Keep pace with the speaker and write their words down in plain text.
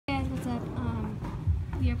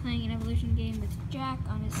we are playing an evolution game with Jack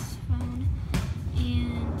on his phone.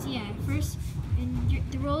 And yeah, first,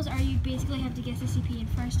 the rules are you basically have to guess the CP and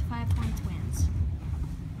first 5 points wins.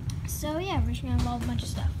 So yeah, we're just gonna involve a bunch of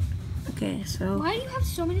stuff. Okay, so. Why do you have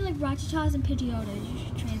so many like Rattatas and Pidgeotas? You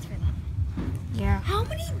should transfer them. Yeah. How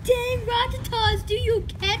many dang Rattatas do you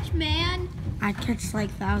catch, man? I catch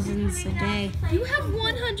like thousands a day. You have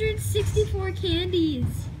 164 candies.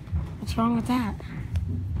 What's wrong with that?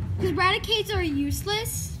 Because Raticates are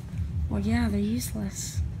useless? Well, yeah, they're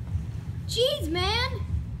useless. Jeez, man.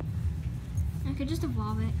 I could just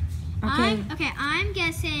evolve it. Okay. I'm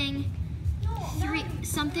guessing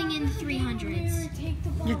something in the 300s.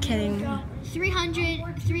 You're kidding me.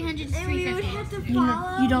 300 to 350.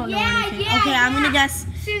 You don't know anything. Okay, I'm going to guess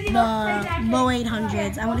the low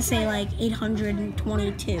 800s. I'm going to say like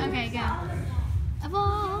 822. Okay, go.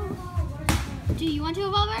 Evolve. Do you want to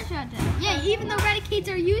evolve Rattata? Yeah, even though Raticates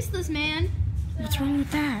are useless, man. What's wrong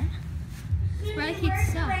with that?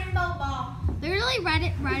 Raticates suck. Literally,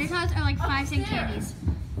 Rattatas are like 5 cent candies.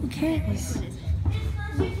 Who cares? What is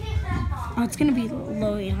it? Oh, it's going to be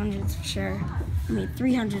low 800s for sure. I mean,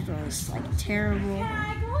 300 was like terrible.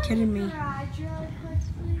 Kidding me.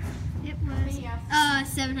 It was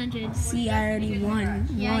 700. See, I already won.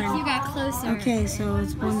 Yeah, you got closer. Okay, so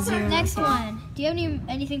it's 1-0. Next one. Do you have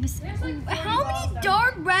anything? How many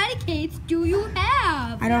dark Raticates do you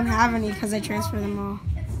have? I don't have any because I transferred them all.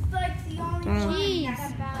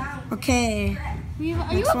 Jeez. Okay. Are you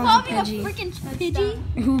Next one's a evolving a Pidgey. freaking Pidgey?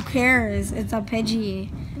 Who cares? It's a Pidgey.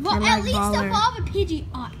 Well, I'm at like least baller. evolve a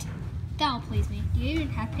Pidgeot. That'll please me. Do you even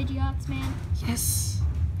have Pidgeots, man? Yes.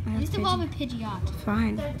 I At have least evolve a Pidgeot.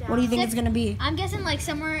 Fine. What do you think it's gonna be? I'm guessing like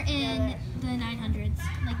somewhere in the 900s,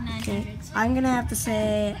 like 900s. Okay. I'm gonna have to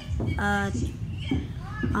say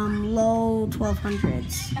low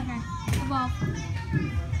 1200s. Okay. Evolve.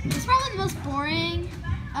 It's probably the most boring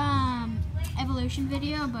evolution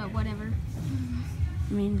video, but whatever.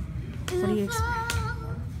 I mean, what do you expect?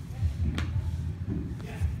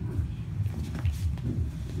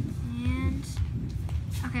 And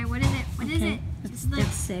okay, what is it? What is Okay, it? It's like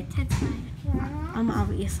sick. It's fine. I'm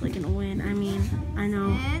obviously gonna win. I mean, I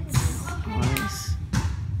know. It's Course.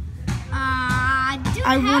 dude,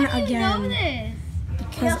 I won how do you again. know this?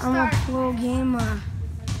 Because I'm a pro gamer.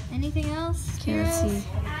 Anything else? Can't Heroes? see.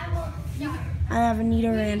 I have a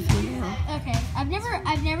Nidoran female. Okay, I've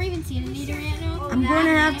never even seen a Nidoran now. I'm going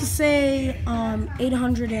to have to say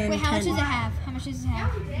 810. Wait, how much does it have? How much does it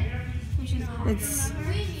have? How much does it have? It's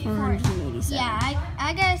 487. Yeah,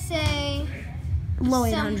 I gotta say Low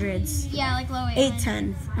some- 800s. Yeah, like low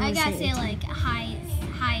 810. I gotta say 810. like high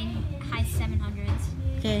 700s.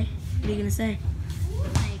 Okay, what are you gonna say?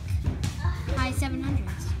 Like high 700s.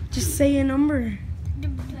 Just say a number.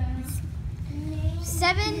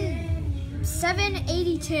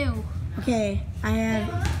 782. Okay, I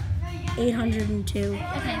have 802.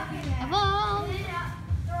 Okay, evolve.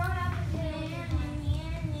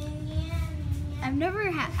 I've never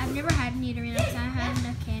had Nidoran because I had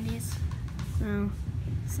enough candies, Oh,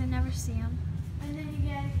 so I never see them.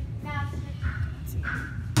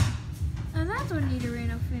 Oh, that's what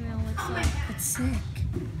Nidorino female looks like. that's sick.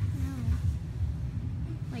 No.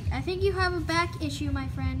 Like, I think you have a back issue, my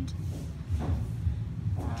friend.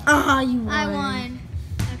 Ah, you won. I won.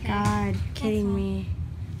 Okay. God, you're kidding all. me.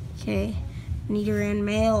 Okay, Nidoran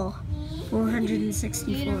male,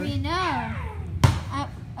 464. Nidorino.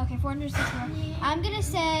 Okay, 464. I'm gonna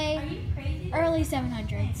say early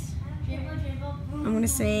 700s. I'm gonna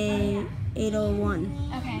say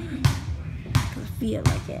 801. Okay. I feel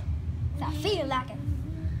like it. I feel like it.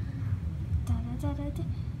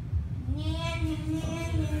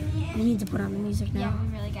 We need to put on the music Yeah, now. we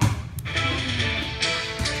really got it.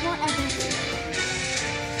 More epic.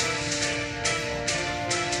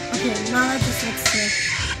 Okay, now that just looks sick.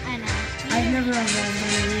 I know. I've never evolved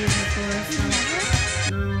one of these before, so Never?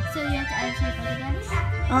 no. So you have to add to your Pokedex?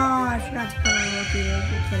 Oh, I forgot to put on Loki. You're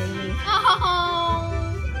kidding me. Oh!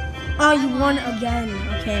 Oh, you won again.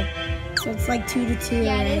 Okay, so it's like 2-2.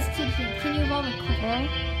 Yeah, it right? is 2-2. Can you evolve a Quirrell?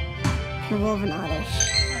 Revolve an Oddish.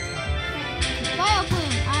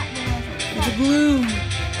 Vileplume! It's a Gloom. It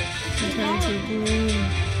turned into a Gloom.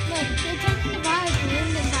 No, it turned into Vileplume,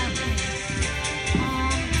 then Vileplume.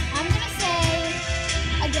 I'm gonna say,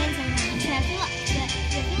 again, 700. I feel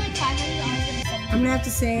like 500 is always gonna be 700. I'm gonna have to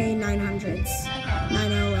say 900s. Okay.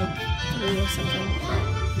 903 or something.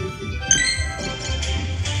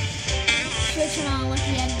 Switch on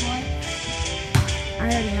Lucky Egg Boy. I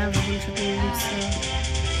already have a bunch of Glooms, so.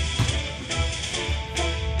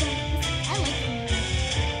 I like him.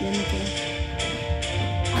 Yeah, me too.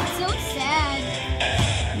 It's so sad.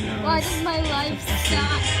 Why does my life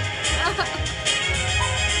stop?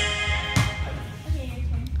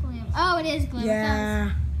 Glim. Oh, it is Glim.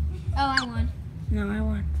 Yeah. Oh, I won. No, I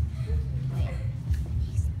won.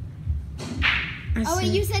 Oh, wait,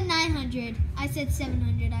 you said 900. I said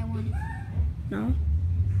 700. I won. No.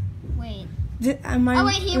 Wait. Oh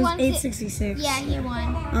wait, he won 866. Yeah, he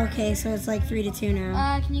won. Okay, so it's like 3-2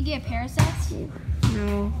 now. Can you get Parasect?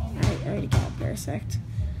 No, I already got a Parasect.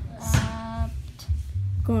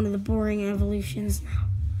 Going to the boring evolutions now.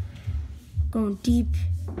 Going deep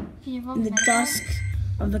Can you roll in the Metagross? dusk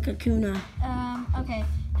of the Kakuna. Okay.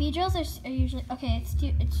 Beedrills are usually okay.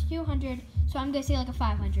 It's 200. So I'm gonna say like a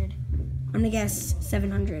 500. I'm gonna guess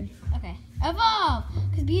 700. Okay. Evolve!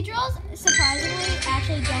 Because Beedrills, surprisingly,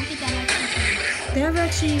 actually don't get that much XP. They have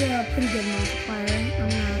actually a pretty good multiplier. I'm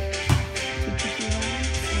not too picky about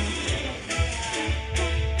it.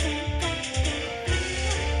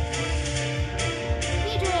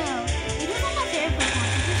 Beedrill! Beedrill's one of my favorite Pokemon.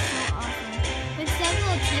 It's just so awesome. But instead of a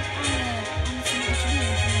little tip on the scene, it should be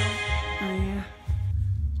a drill. Oh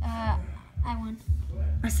yeah. I won.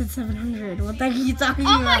 I said 700. What the heck are you talking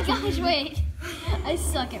Oh about? my gosh, wait. I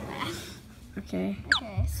suck at math. Okay.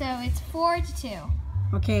 Okay, so it's 4-2.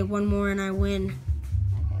 Okay, one more and I win.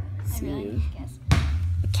 Okay, Let's I really see. need to guess.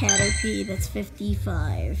 A Caterpie, that's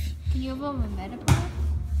 55. Can you evolve a Metapod?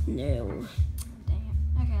 No. Dang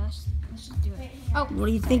it. Okay, let's just do it. Oh, What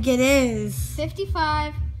do you think it is?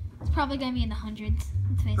 55. It's probably gonna be in the hundreds.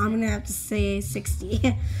 Let's face I'm it. gonna have to say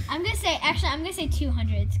 60. I'm gonna say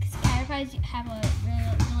 200s because Caterpies have a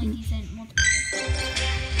really decent multiplier.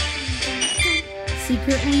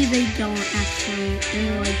 Secretly, they don't actually.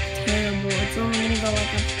 They're like terrible. It's only gonna go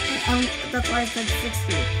like that's why I said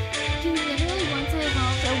 60. Dude, literally once I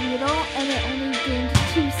evolved a Weedle and it only gained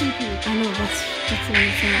 2 CP. I know, that's what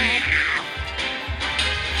I'm saying.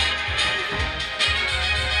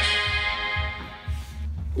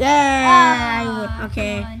 Yeah! I win.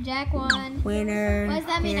 Okay. Come on, Jack won. Winner. What does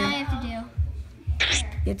that mean Here. I have to do?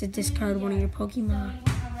 You have to discard one of your Pokemon.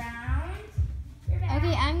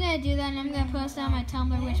 Okay, I'm gonna do that and I'm gonna post on my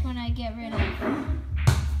Tumblr which one I get rid of.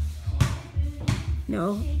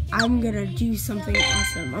 No, I'm gonna do something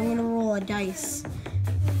awesome. I'm gonna roll a dice.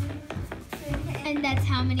 And that's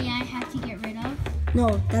how many I have to get rid of?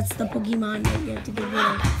 No, that's the Pokemon that you have to get rid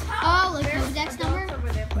of. Oh, like Pokedex number?